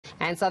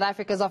And South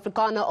Africa's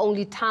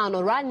Afrikaner-only town,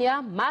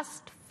 Orania,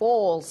 must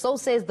fall. So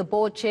says the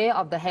board chair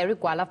of the Harry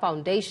Gwala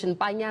Foundation,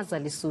 Panyaza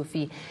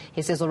Lesufi.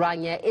 He says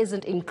Orania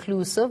isn't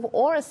inclusive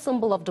or a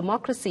symbol of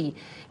democracy.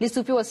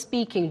 Lesufi was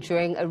speaking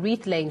during a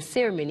wreath-laying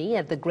ceremony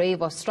at the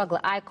grave of struggle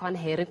icon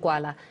Harry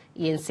Gwala.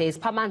 Ian says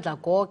Panyaza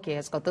Lesufi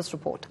has got this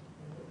report.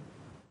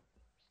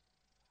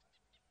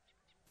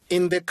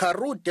 In the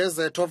Karoo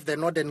Desert of the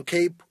Northern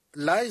Cape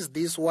lies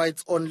this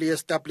whites-only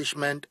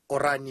establishment,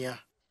 Orania.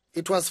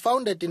 It was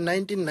founded in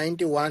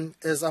 1991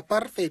 as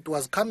apartheid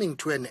was coming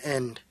to an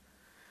end.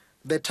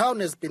 The town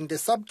has been the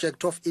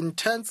subject of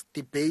intense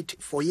debate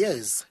for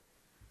years.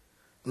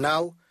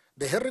 Now,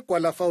 the Harry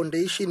Gwala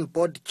Foundation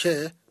board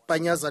chair,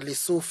 Panyaza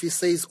Lesufi,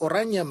 says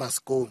Orania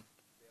must go.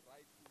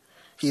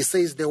 He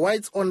says the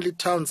whites-only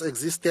town's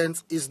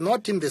existence is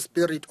not in the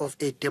spirit of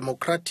a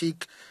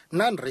democratic,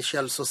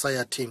 non-racial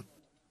society.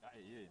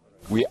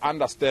 We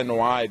understand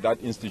why that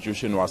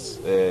institution was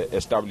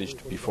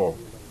established before.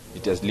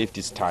 It has lived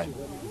its time.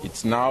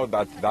 It's now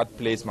that that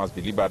place must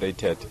be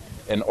liberated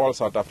and all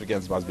South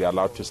Africans must be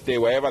allowed to stay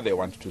wherever they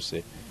want to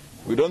stay.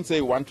 We don't say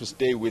we want to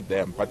stay with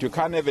them, but you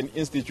can't have an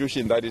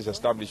institution that is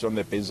established on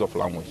the basis of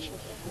language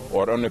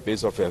or on the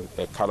basis of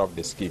a color of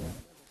the skin.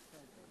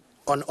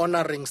 On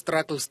honoring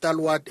struggle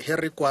stalwart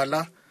Harry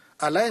Gwala,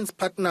 alliance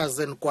partners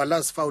and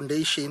Gwala's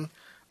Foundation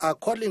are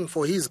calling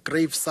for his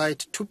grave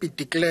site to be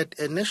declared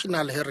a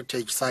national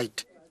heritage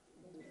site.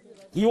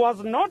 He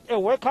was not a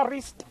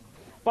workerist,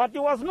 but he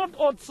was not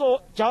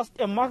also just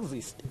a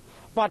Marxist,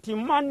 but he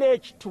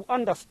managed to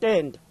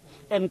understand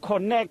and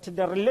connect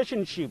the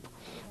relationship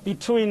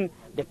between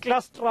the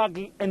class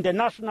struggle and the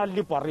national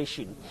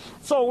liberation.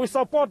 So we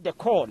support the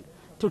call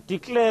to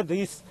declare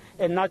this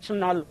a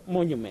national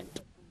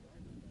monument.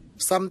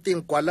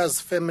 Something Gwala's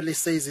family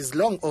says is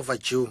long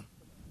overdue.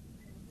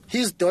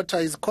 His daughter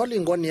is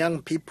calling on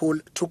young people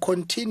to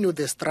continue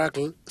the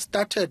struggle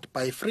started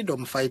by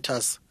freedom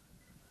fighters.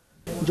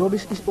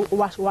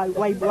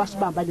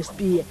 wasibamba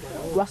lesiphiye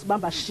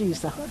wasibamba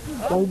shisa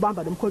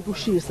wawubamba nomkhonto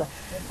ushisa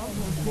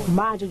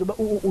manje nje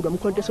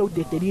unomkhonto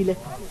esewudedelile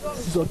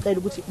sizocela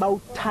ukuthi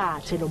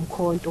bawuthathe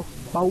nomkhonto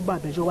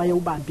bawubambe nje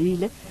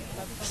wayewubambile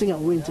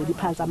singawenzeli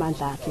phansi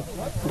amandla akhe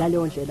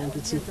ngaleyo ndlela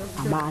ngithi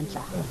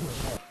amandla.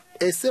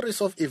 A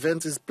series of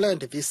events is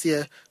planned this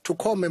year to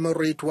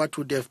commemorate what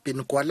would have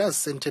been Gwala's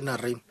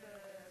centenary.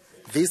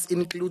 This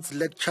includes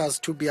lectures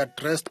to be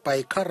addressed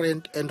by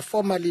current and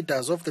former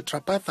leaders of the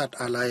Tripartite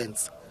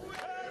Alliance.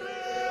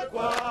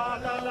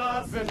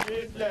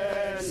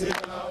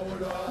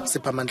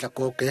 Siphamandla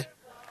Goge,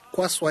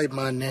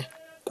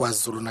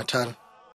 KwaZulu-Natal.